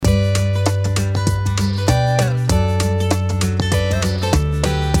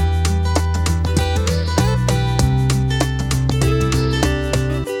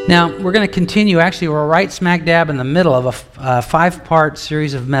Now, we're going to continue. Actually, we're right smack dab in the middle of a 5-part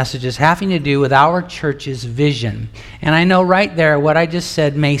series of messages having to do with our church's vision. And I know right there what I just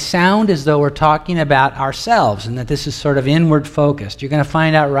said may sound as though we're talking about ourselves and that this is sort of inward focused. You're going to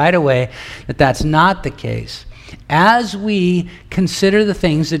find out right away that that's not the case. As we consider the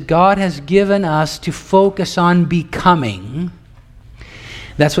things that God has given us to focus on becoming,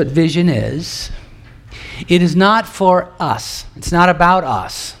 that's what vision is. It is not for us. It's not about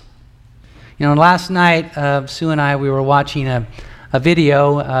us. You know, last night, Sue and I, we were watching a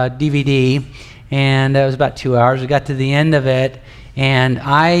video, DVD, and it was about 2 hours. We got to the end of it, and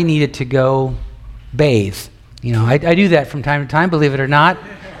I needed to go bathe. You know, I do that from time to time, believe it or not,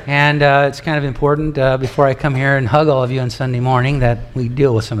 and it's kind of important before I come here and hug all of you on Sunday morning that we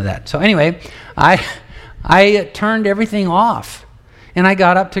deal with some of that. So anyway, I turned everything off. And I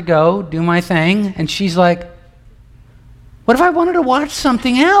got up to go do my thing, and she's like, what if I wanted to watch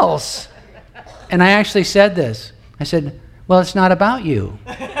something else? And I actually said this. I said, well, it's not about you.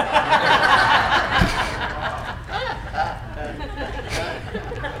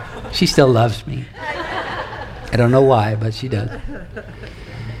 She still loves me. I don't know why, but she does.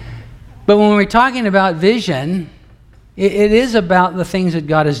 But when we're talking about vision, it is about the things that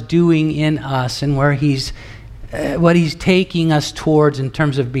God is doing in us and where what He's taking us towards in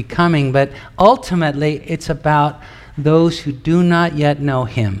terms of becoming, but ultimately it's about those who do not yet know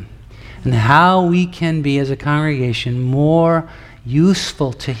Him and how we can be as a congregation more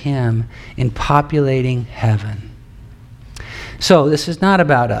useful to Him in populating heaven. So this is not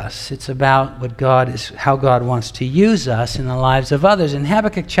about us. It's about how God wants to use us in the lives of others. In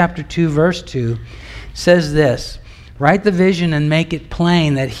Habakkuk chapter 2, verse 2 says this, write the vision and make it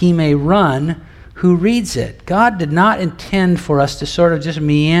plain that he may run who reads it. God did not intend for us to sort of just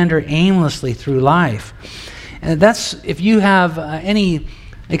meander aimlessly through life. And that's, if you have any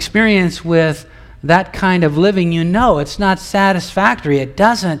experience with that kind of living, you know it's not satisfactory. It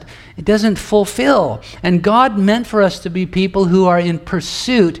doesn't fulfill. And God meant for us to be people who are in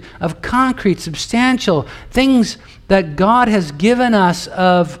pursuit of concrete, substantial things that God has given us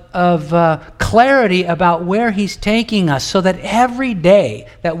of clarity about where He's taking us, so that every day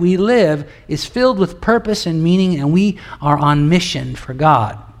that we live is filled with purpose and meaning, and we are on mission for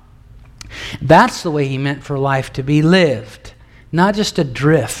God. That's the way He meant for life to be lived, not just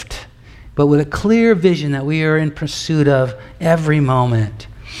adrift, but with a clear vision that we are in pursuit of every moment.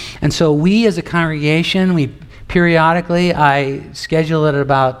 And so we as a congregation, periodically, I schedule it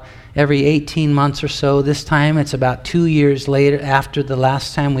about every 18 months or so. This time it's about 2 years later after the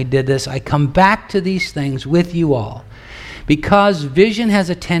last time we did this. I come back to these things with you all because vision has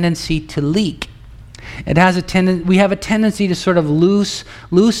a tendency to leak. We have a tendency to sort of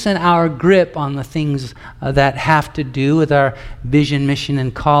loosen our grip on the things that have to do with our vision, mission,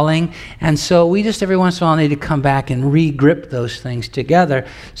 and calling. And so we just every once in a while need to come back and re-grip those things together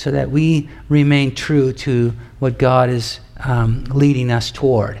so that we remain true to what God is leading us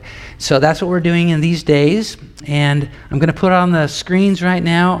toward. So that's what we're doing in these days. And I'm going to put on the screens right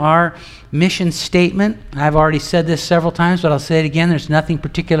now our mission statement. I've already said this several times, but I'll say it again. There's nothing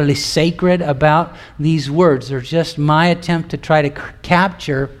particularly sacred about these words. They're just my attempt to try to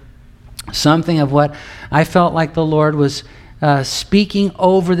capture something of what I felt like the Lord was speaking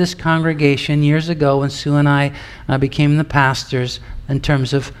over this congregation years ago when Sue and I became the pastors in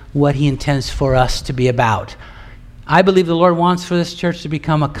terms of what He intends for us to be about. I believe the Lord wants for this church to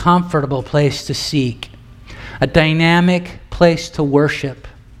become a comfortable place to seek, a dynamic place to worship.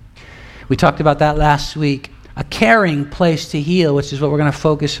 We talked about that last week. A caring place to heal, which is what we're going to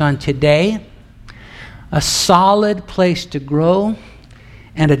focus on today. A solid place to grow,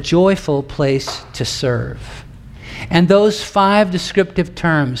 and a joyful place to serve. And those 5 descriptive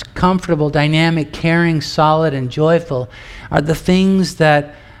terms, comfortable, dynamic, caring, solid, and joyful, are the things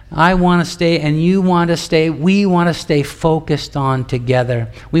that I want to stay, and you want to stay, we want to stay focused on together.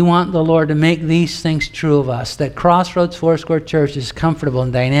 We want the Lord to make these things true of us, that Crossroads Foursquare Church is comfortable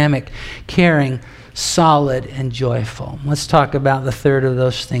and dynamic, caring, solid, and joyful. Let's talk about the third of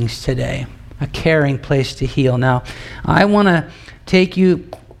those things today, a caring place to heal. Now, I want to take you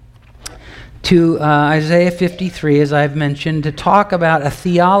to Isaiah 53, as I've mentioned, to talk about a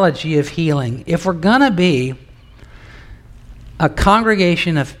theology of healing. If we're going to be a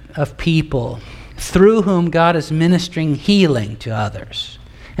congregation of people through whom God is ministering healing to others.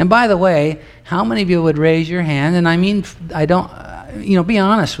 And by the way, how many of you would raise your hand? And I mean, be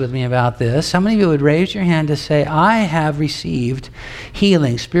honest with me about this. How many of you would raise your hand to say, I have received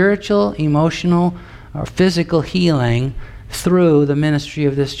healing, spiritual, emotional, or physical healing through the ministry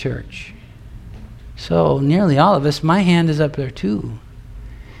of this church? So nearly all of us, my hand is up there too.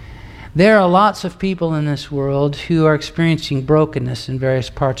 There are lots of people in this world who are experiencing brokenness in various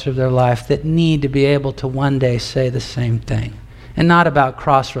parts of their life that need to be able to one day say the same thing. And not about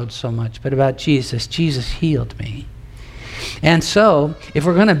Crossroads so much, but about Jesus. Jesus healed me. And so, if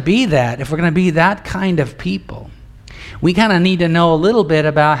we're going to be that, if we're going to be that kind of people, we kind of need to know a little bit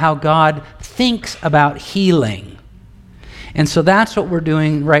about how God thinks about healing. And so that's what we're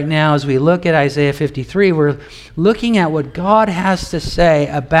doing right now as we look at Isaiah 53. We're looking at what God has to say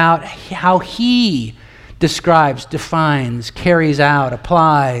about how He describes, defines, carries out,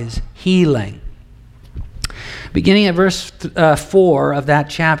 applies healing. Beginning at verse 4 of that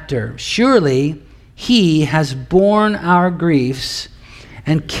chapter, surely He has borne our griefs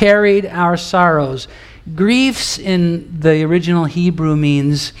and carried our sorrows. Griefs in the original Hebrew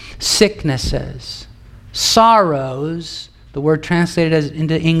means sicknesses. Sorrows, the word translated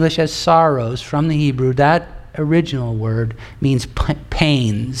into English as sorrows from the Hebrew, that original word means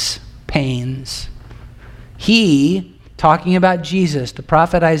pains. Pains. He, talking about Jesus, the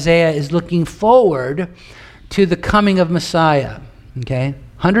prophet Isaiah, is looking forward to the coming of Messiah. Okay?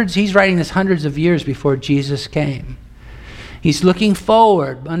 He's writing this hundreds of years before Jesus came. He's looking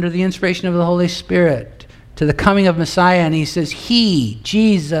forward, under the inspiration of the Holy Spirit, to the coming of Messiah, and he says, He,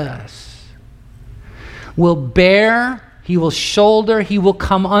 Jesus, will bear, He will shoulder, He will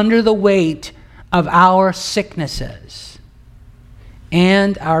come under the weight of our sicknesses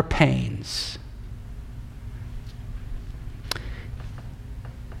and our pains.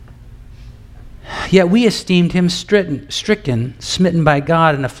 Yet we esteemed Him stricken, smitten by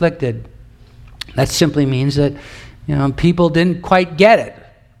God, and afflicted. That simply means that people didn't quite get it.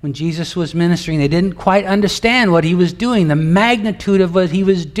 When Jesus was ministering, they didn't quite understand what He was doing, the magnitude of what He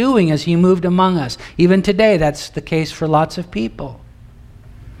was doing as He moved among us. Even today, that's the case for lots of people.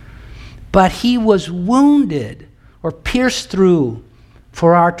 But He was wounded or pierced through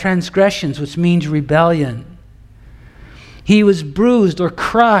for our transgressions, which means rebellion. He was bruised or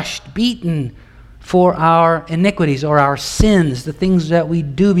crushed, beaten for our iniquities or our sins, the things that we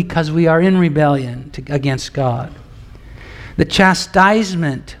do because we are in rebellion against God. The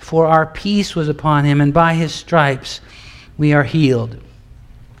chastisement for our peace was upon Him, and by His stripes we are healed.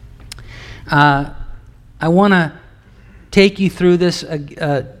 I want to take you through this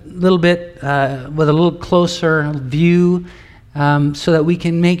a little bit with a little closer view so that we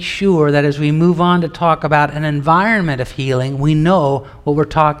can make sure that as we move on to talk about an environment of healing, we know what we're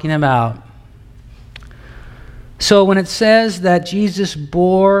talking about. So when it says that Jesus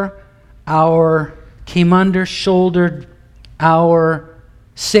came under, shouldered our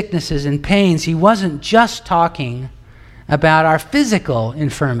sicknesses and pains, He wasn't just talking about our physical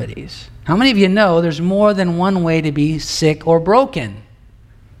infirmities. How many of you know there's more than one way to be sick or broken?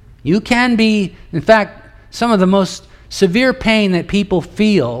 You can be, in fact, some of the most severe pain that people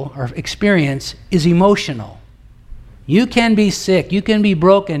feel or experience is emotional. You can be sick, you can be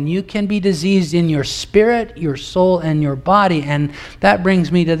broken, you can be diseased in your spirit, your soul, and your body. And that brings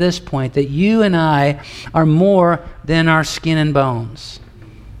me to this point, that you and I are more than our skin and bones.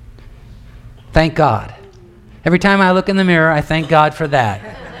 Thank God. Every time I look in the mirror, I thank God for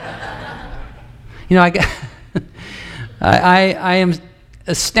that. I am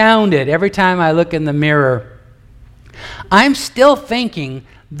astounded every time I look in the mirror. I'm still thinking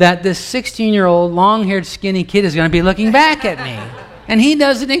that this 16-year-old, long-haired, skinny kid is going to be looking back at me. And he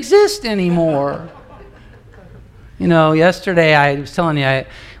doesn't exist anymore. Yesterday I was telling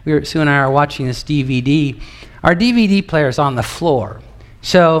you, Sue and I are watching this DVD. Our DVD player is on the floor.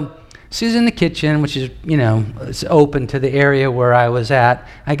 So Sue's in the kitchen, which is, it's open to the area where I was at.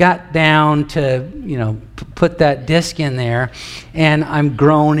 I got down to, put that disc in there, and I'm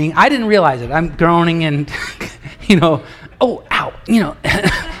groaning. I didn't realize it. I'm groaning and, oh, ow,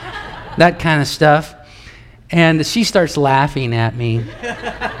 that kind of stuff. And she starts laughing at me.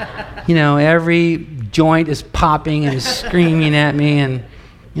 Every joint is popping and screaming at me, and,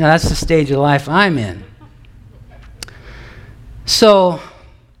 that's the stage of life I'm in. So,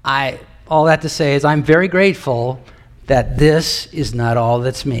 all that to say is I'm very grateful that this is not all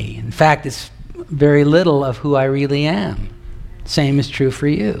that's me. In fact, it's very little of who I really am. Same is true for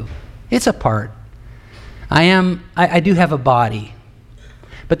you. It's a part. I do have a body.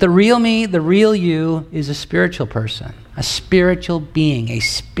 But the real me, the real you, is a spiritual person, a spiritual being, a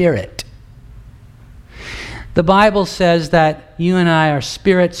spirit. The Bible says that you and I are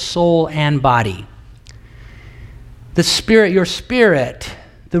spirit, soul, and body. The spirit, your spirit,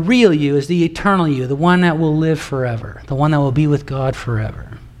 the real you, is the eternal you, the one that will live forever, the one that will be with God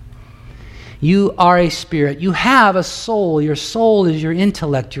forever. You are a spirit. You have a soul. Your soul is your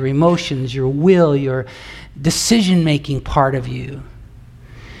intellect, your emotions, your will, your decision-making part of you.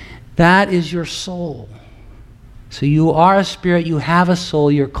 That is your soul. So you are a spirit, you have a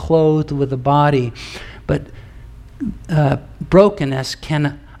soul, you're clothed with a body. But brokenness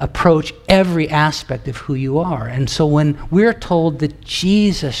can approach every aspect of who you are. And so when we're told that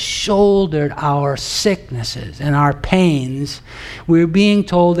Jesus shouldered our sicknesses and our pains, we're being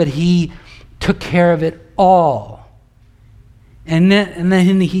told that he took care of it all. And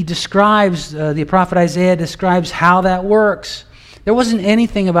then he describes, the prophet Isaiah describes how that works. There wasn't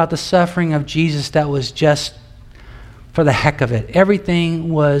anything about the suffering of Jesus that was just for the heck of it. Everything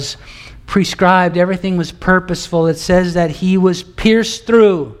was prescribed, everything was purposeful. It says that he was pierced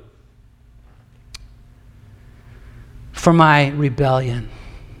through for my rebellion,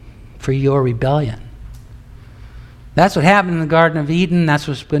 for your rebellion. That's what happened in the Garden of Eden. That's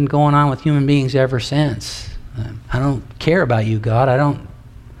what's been going on with human beings ever since. I don't care about you, God.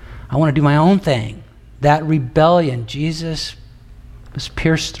 I want to do my own thing. That rebellion, Jesus was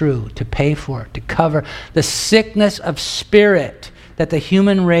pierced through to pay for it, to cover the sickness of spirit that the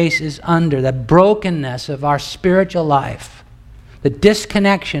human race is under, the brokenness of our spiritual life, the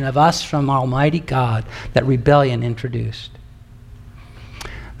disconnection of us from Almighty God that rebellion introduced.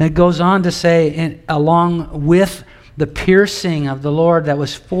 And it goes on to say, along with the piercing of the Lord that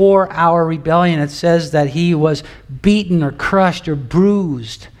was for our rebellion, it says that he was beaten or crushed or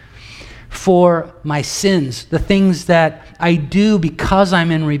bruised for my sins, the things that I do because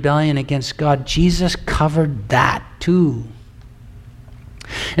I'm in rebellion against God. Jesus covered that too.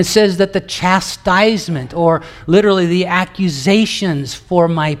 It says that the chastisement, or literally the accusations for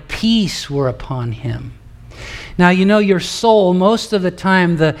my peace, were upon him. Now, you know, your soul, most of the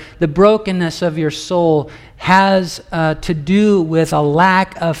time, the brokenness of your soul has to do with a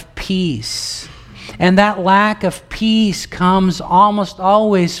lack of peace. And that lack of peace comes almost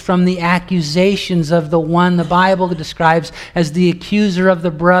always from the accusations of the one the Bible describes as the accuser of the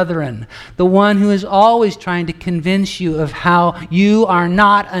brethren, the one who is always trying to convince you of how you are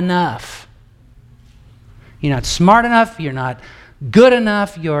not enough. You're not smart enough, you're not good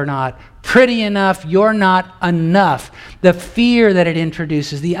enough, you're not pretty enough, you're not enough. The fear that it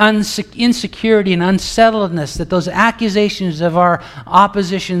introduces, the insecurity and unsettledness that those accusations of our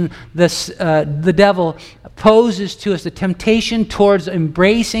opposition, the devil, poses to us, the temptation towards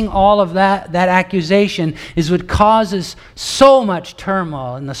embracing all of that accusation is what causes so much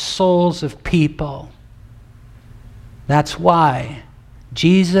turmoil in the souls of people. That's why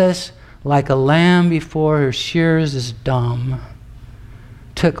Jesus, like a lamb before her shears is dumb,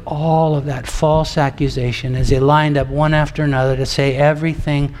 took all of that false accusation as they lined up one after another to say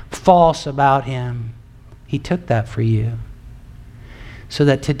everything false about him. He took that for you so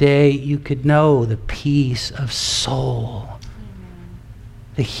that today you could know the peace of soul,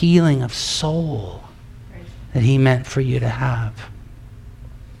 the healing of soul that he meant for you to have.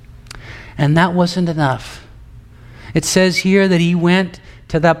 And that wasn't enough. It says here that he went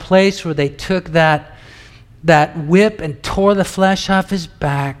to that place where they took that whip and tore the flesh off his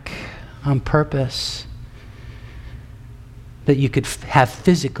back on purpose, that you could have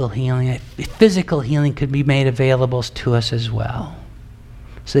physical healing. Physical healing could be made available to us as well.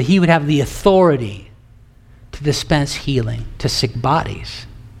 So that he would have the authority to dispense healing to sick bodies.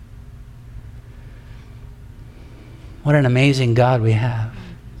 What an amazing God we have.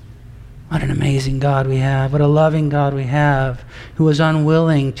 What an amazing God we have. What a loving God we have, who is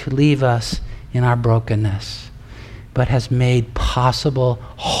unwilling to leave us in our brokenness, but has made possible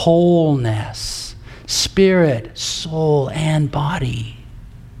wholeness, spirit, soul, and body.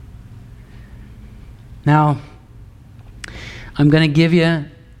 Now, I'm going to give you,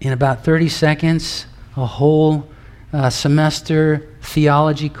 in about 30 seconds, a whole semester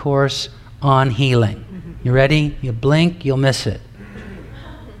theology course on healing. You ready? You blink, you'll miss it.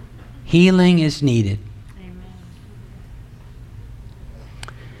 Healing is needed.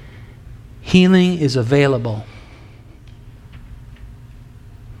 Healing is available.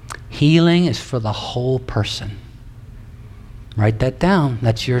 Healing is for the whole person. Write that down.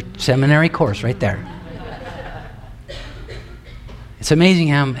 That's your seminary course right there. It's amazing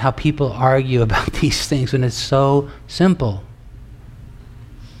how people argue about these things when it's so simple.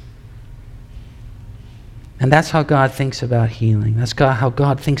 And that's how God thinks about healing. That's how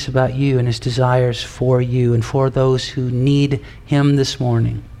God thinks about you and his desires for you and for those who need him this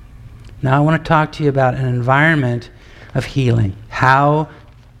morning. Now I want to talk to you about an environment of healing. How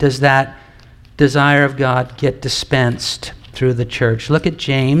does that desire of God get dispensed through the church? Look at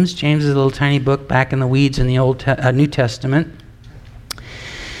James. James is a little tiny book back in the weeds in the New Testament.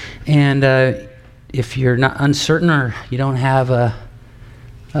 And if you're not uncertain or you don't have a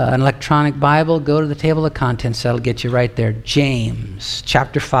an electronic Bible, go to the table of contents. That'll get you right there. James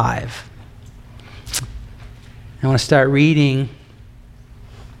chapter 5. I want to start reading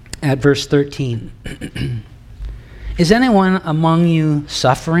at verse 13. Is anyone among you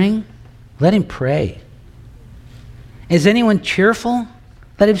suffering? Let him pray. Is anyone cheerful?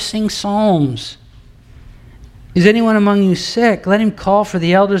 Let him sing psalms. Is anyone among you sick? Let him call for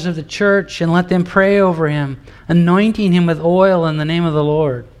the elders of the church and let them pray over him, anointing him with oil in the name of the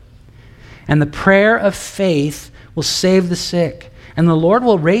Lord. And the prayer of faith will save the sick, and the Lord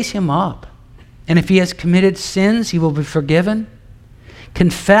will raise him up. And if he has committed sins, he will be forgiven.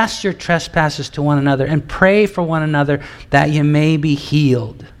 Confess your trespasses to one another and pray for one another that you may be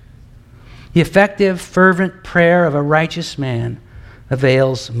healed. The effective, fervent prayer of a righteous man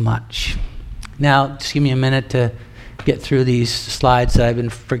avails much. Now, just give me a minute to get through these slides that I've been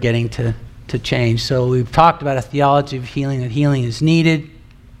forgetting to change. So we've talked about a theology of healing, that healing is needed,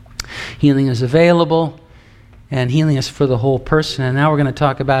 healing is available, and healing is for the whole person. And now we're going to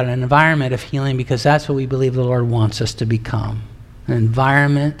talk about an environment of healing, because that's what we believe the Lord wants us to become. An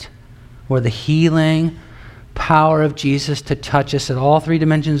environment where the healing power of Jesus to touch us at all three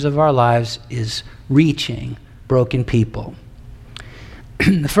dimensions of our lives is reaching broken people.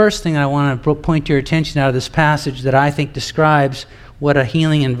 The first thing I want to point your attention out of this passage that I think describes what a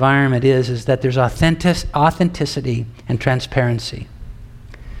healing environment is that there's authenticity and transparency.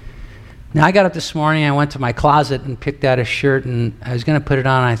 Now, I got up this morning, I went to my closet and picked out a shirt, and I was going to put it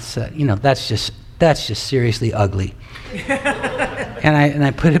on. I said, that's just seriously ugly. and I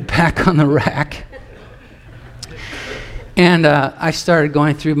put it back on the rack. And I started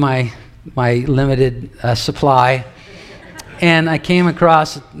going through my limited supply. And I came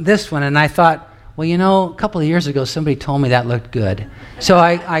across this one, and I thought, well, a couple of years ago, somebody told me that looked good. So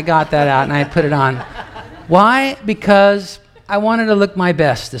I got that out, and I put it on. Why? Because I wanted to look my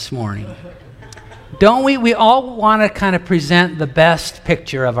best this morning. Don't we? We all want to kind of present the best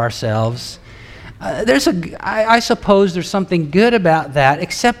picture of ourselves. I suppose there's something good about that,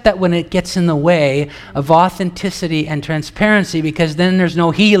 except that when it gets in the way of authenticity and transparency, because then there's no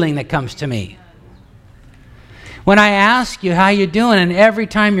healing that comes to me. When I ask you how you doing, and every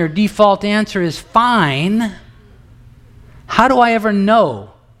time your default answer is fine, how do I ever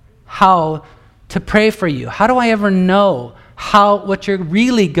know how to pray for you? How do I ever know what you're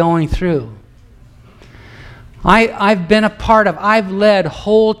really going through? I've led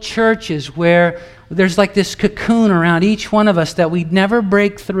whole churches where there's like this cocoon around each one of us that we never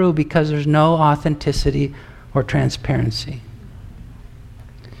break through because there's no authenticity or transparency.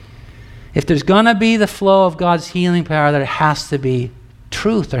 If there's going to be the flow of God's healing power, there has to be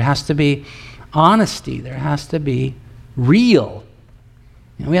truth. There has to be honesty. There has to be real.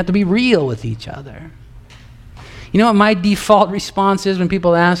 We have to be real with each other. You know what my default response is when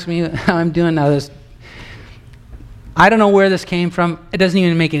people ask me how I'm doing now? I don't know where this came from. It doesn't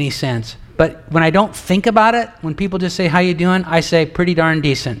even make any sense. But when I don't think about it, when people just say, how you doing? I say, pretty darn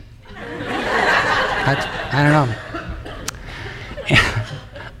decent. I don't know.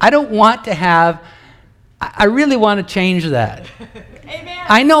 I don't want to have, I really want to change that. Amen.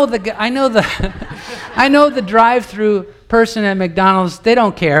 I know the drive-through person at McDonald's, they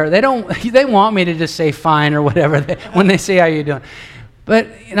don't care. They want me to just say fine or whatever when they say how you doing. But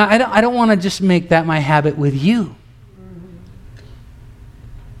I don't want to just make that my habit with you.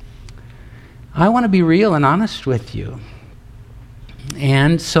 I want to be real and honest with you.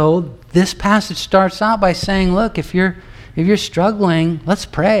 And so this passage starts out by saying, look, if you're struggling, let's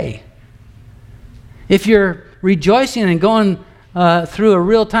pray. If you're rejoicing and going through a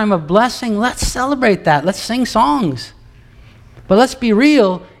real time of blessing, let's celebrate that. Let's sing songs. But let's be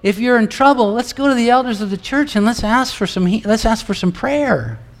real. If you're in trouble, let's go to the elders of the church and let's ask for some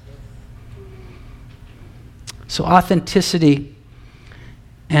prayer. So authenticity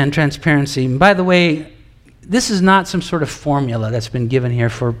and transparency. And by the way, this is not some sort of formula that's been given here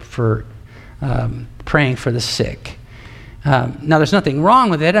for praying for the sick. Now, there's nothing wrong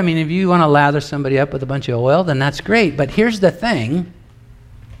with it. I mean, if you want to lather somebody up with a bunch of oil, then that's great. But here's the thing.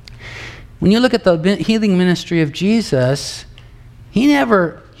 When you look at the healing ministry of Jesus, he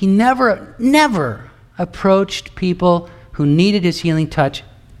never approached people who needed his healing touch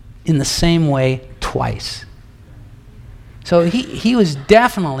in the same way twice. So he was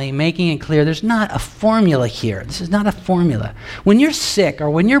definitely making it clear there's not a formula here. This is not a formula. When you're sick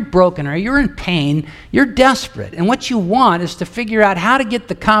or when you're broken or you're in pain, you're desperate. And what you want is to figure out how to get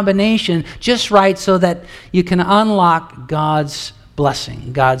the combination just right so that you can unlock God's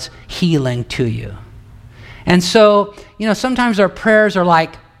blessing, God's healing to you. And so, sometimes our prayers are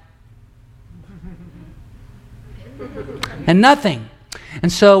like, and nothing.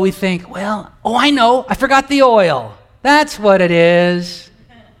 And so we think, well, I know, I forgot the oil. That's what it is.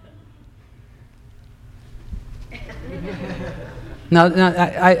 Now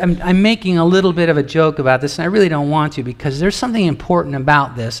I'm making a little bit of a joke about this, and I really don't want to, because there's something important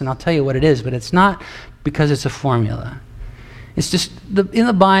about this, and I'll tell you what it is, but it's not because it's a formula. It's just, in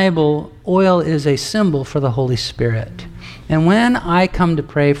the Bible, oil is a symbol for the Holy Spirit. And when I come to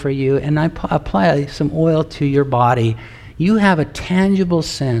pray for you and I apply some oil to your body, you have a tangible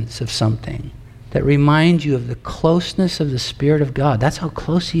sense of something that reminds you of the closeness of the Spirit of God. That's how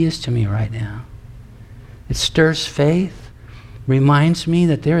close He is to me right now. It stirs faith, reminds me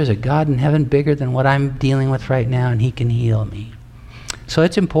that there is a God in heaven bigger than what I'm dealing with right now, and He can heal me. So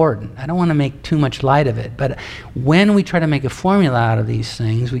it's important. I don't want to make too much light of it, but when we try to make a formula out of these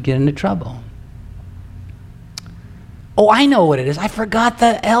things, we get into trouble. I know what it is. I forgot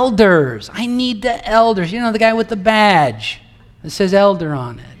the elders. I need the elders. You know, the guy with the badge that says elder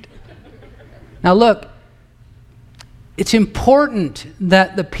on it. Now look, it's important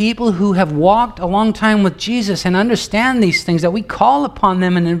that the people who have walked a long time with Jesus and understand these things, that we call upon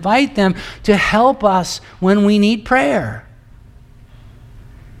them and invite them to help us when we need prayer.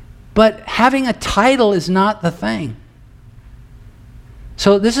 But having a title is not the thing.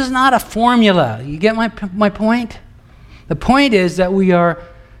 So this is not a formula. You get my point? The point is that we are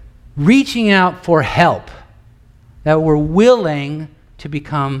reaching out for help, that we're willing to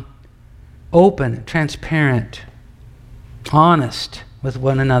become open, transparent, honest with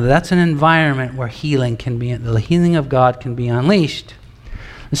one another. That's an environment where the healing of God can be unleashed.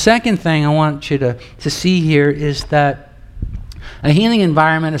 The second thing I want you to see here is that a healing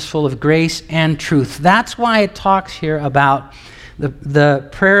environment is full of grace and truth. That's why it talks here about the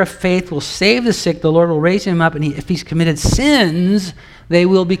prayer of faith will save the sick. The Lord will raise him up, and if he's committed sins, they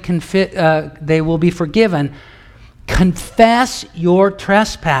will be forgiven. Confess your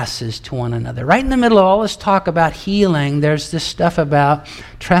trespasses to one another. Right in the middle of all this talk about healing, there's this stuff about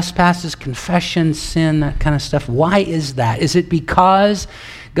trespasses, confession, sin, that kind of stuff. Why is that? Is it because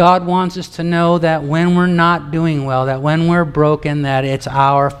God wants us to know that when we're not doing well, that when we're broken, that it's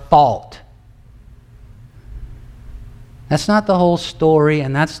our fault? That's not the whole story,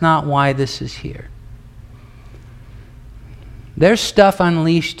 and that's not why this is here. There's stuff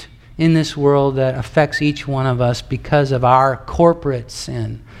unleashed in this world that affects each one of us because of our corporate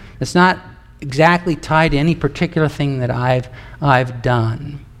sin. It's not exactly tied to any particular thing that I've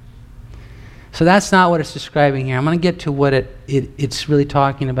done. So that's not what it's describing here. I'm going to get to what it's really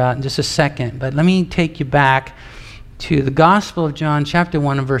talking about in just a second, but let me take you back to the Gospel of John, chapter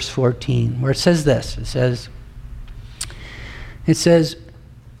 1 and verse 14, where it says this. It says,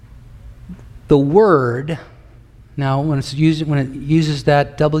 the Word. Now, when it uses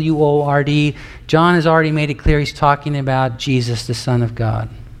that W-O-R-D, John has already made it clear he's talking about Jesus, the Son of God.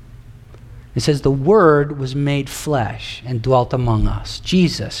 It says, the Word was made flesh and dwelt among us.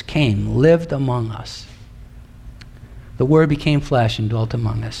 Jesus came, lived among us. The Word became flesh and dwelt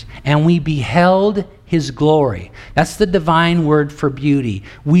among us. And we beheld His glory. That's the divine word for beauty.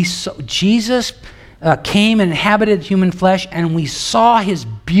 Jesus came and inhabited human flesh, and we saw His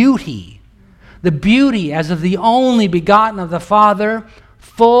beauty. The beauty as of the only begotten of the Father,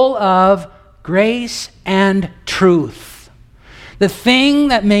 full of grace and truth. The thing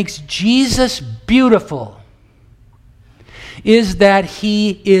that makes Jesus beautiful is that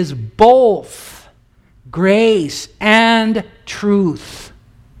He is both grace and truth.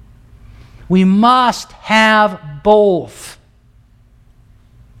 We must have both.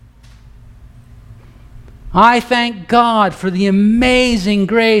 I thank God for the amazing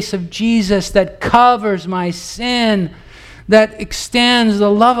grace of Jesus that covers my sin, that extends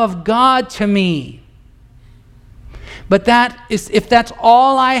the love of God to me. But if that's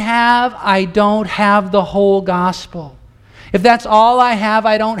all I have, I don't have the whole gospel. If that's all I have,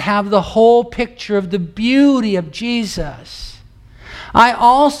 I don't have the whole picture of the beauty of Jesus. I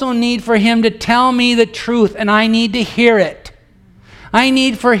also need for Him to tell me the truth, and I need to hear it. I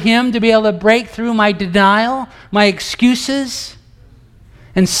need for Him to be able to break through my denial, my excuses,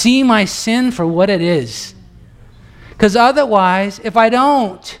 and see my sin for what it is. Because otherwise, if I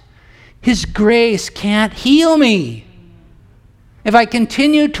don't, His grace can't heal me. If I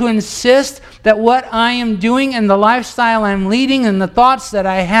continue to insist that what I am doing and the lifestyle I'm leading and the thoughts that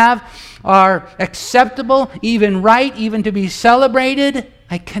I have are acceptable, even right, even to be celebrated,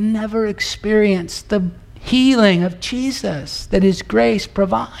 I can never experience the healing of Jesus that His grace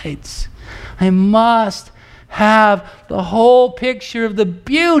provides. I must have the whole picture of the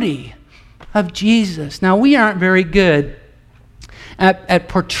beauty of Jesus. Now, we aren't very good at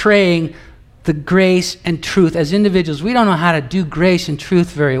portraying the grace and truth. As individuals, we don't know how to do grace and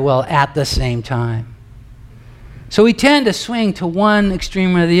truth very well at the same time. So we tend to swing to one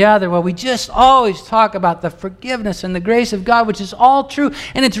extreme or the other, where we just always talk about the forgiveness and the grace of God, which is all true.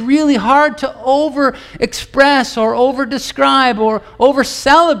 And it's really hard to over-express or over-describe or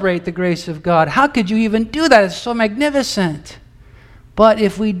over-celebrate the grace of God. How could you even do that? It's so magnificent. But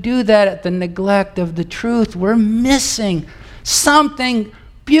if we do that at the neglect of the truth, we're missing something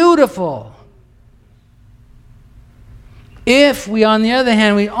beautiful. If we, on the other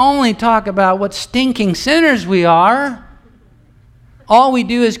hand, we only talk about what stinking sinners we are, all we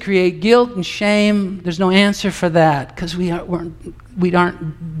do is create guilt and shame. There's no answer for that because we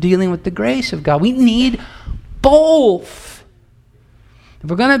aren't dealing with the grace of God. We need both. If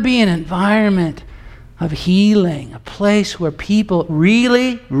we're going to be an environment of healing, a place where people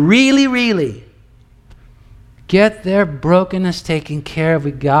really, really, really get their brokenness taken care of,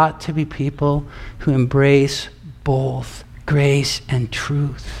 we got to be people who embrace both grace and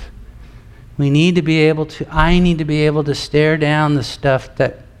truth. I need to be able to stare down the stuff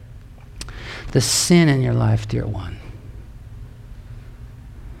the sin in your life, dear one,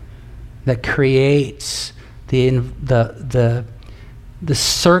 that creates the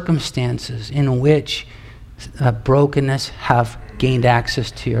circumstances in which brokenness have gained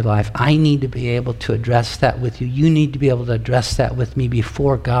access to your life. I need to be able to address that with you. You need to be able to address that with me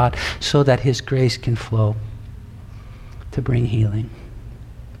before God so that His grace can flow to bring healing.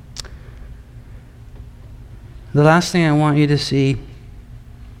 The last thing I want you to see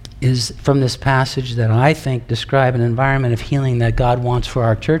is from this passage that I think describe an environment of healing that God wants for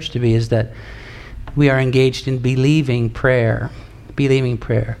our church to be, is that we are engaged in believing prayer. Believing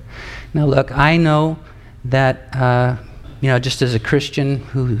prayer. Now look, I know that, just as a Christian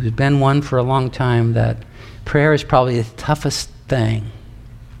who's been one for a long time, that prayer is probably the toughest thing.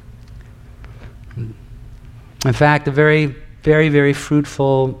 In fact, a very, very, very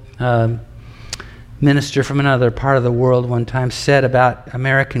fruitful minister from another part of the world one time said about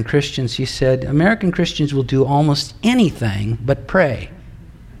American Christians, he said, American Christians will do almost anything but pray.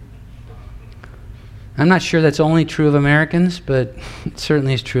 I'm not sure that's only true of Americans, but it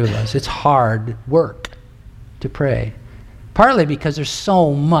certainly is true of us. It's hard work to pray. Partly because there's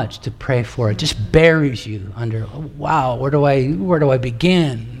so much to pray for. It just buries you under, wow, where do I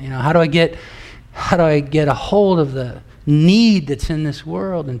begin? How do I get a hold of the need that's in this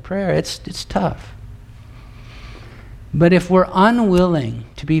world in prayer? It's tough. But if we're unwilling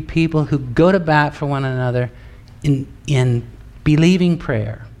to be people who go to bat for one another in believing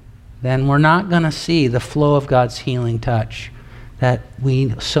prayer, then we're not going to see the flow of God's healing touch that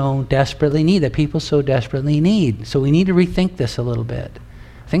we so desperately need, that people so desperately need. So we need to rethink this a little bit.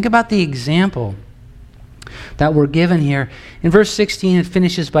 Think about the example that we're given here. In verse 16, it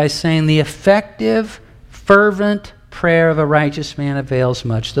finishes by saying, the effective, fervent prayer of a righteous man avails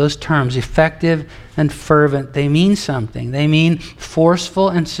much. Those terms, effective and fervent, they mean something. They mean forceful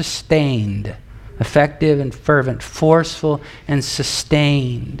and sustained. Effective and fervent, forceful and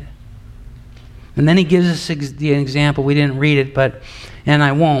sustained. And then he gives us the example. We didn't read it, and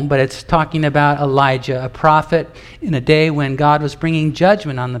I won't, but it's talking about Elijah, a prophet in a day when God was bringing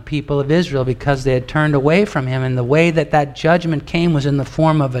judgment on the people of Israel because they had turned away from Him. And the way that judgment came was in the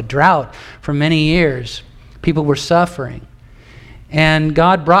form of a drought for many years. People were suffering. And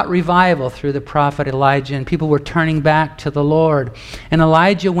God brought revival through the prophet Elijah, and people were turning back to the Lord. And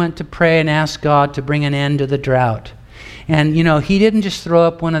Elijah went to pray and ask God to bring an end to the drought. And, he didn't just throw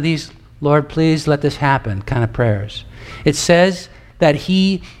up one of these, Lord, please let this happen kind of prayers. It says that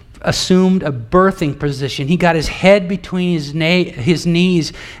he assumed a birthing position. He got his head between his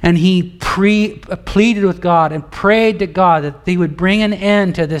knees, and he pleaded with God and prayed to God that He would bring an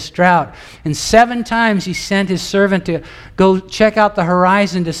end to this drought. And 7 times he sent his servant to go check out the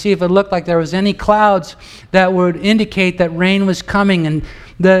horizon to see if it looked like there was any clouds that would indicate that rain was coming. And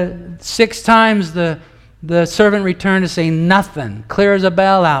the 6 times the servant returned to say nothing, clear as a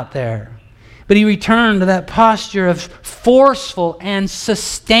bell out there. But he returned to that posture of forceful and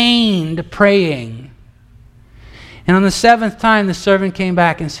sustained praying. And on the 7th time, the servant came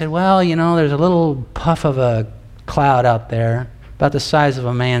back and said, well, there's a little puff of a cloud out there, about the size of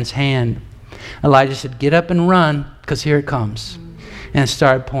a man's hand. Elijah said, get up and run, because here it comes. And it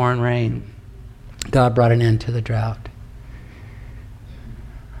started pouring rain. God brought an end to the drought.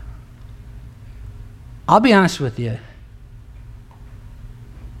 I'll be honest with you.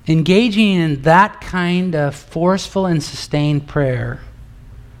 Engaging in that kind of forceful and sustained prayer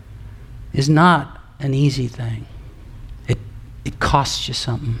is not an easy thing. It costs you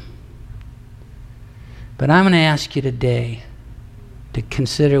something. But I'm going to ask you today, to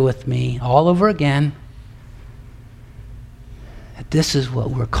consider with me all over again that this is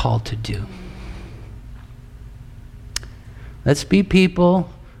what we're called to do. Let's be people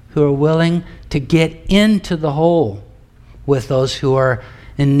who are willing to get into the hole with those who are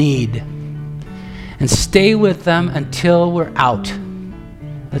in need and stay with them until we're out.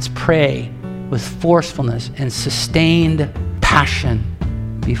 Let's pray with forcefulness and sustained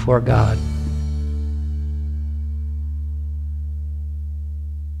passion before God.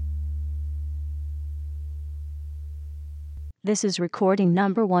 This is recording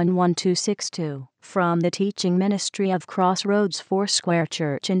number 11262 from the teaching ministry of Crossroads Foursquare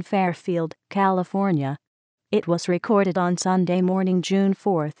Church in Fairfield, California. It was recorded on Sunday morning, June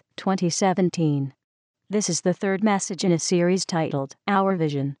 4, 2017. This is the third message in a series titled Our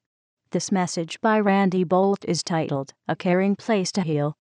Vision. This message by Randy Boldt is titled A Caring Place to Heal.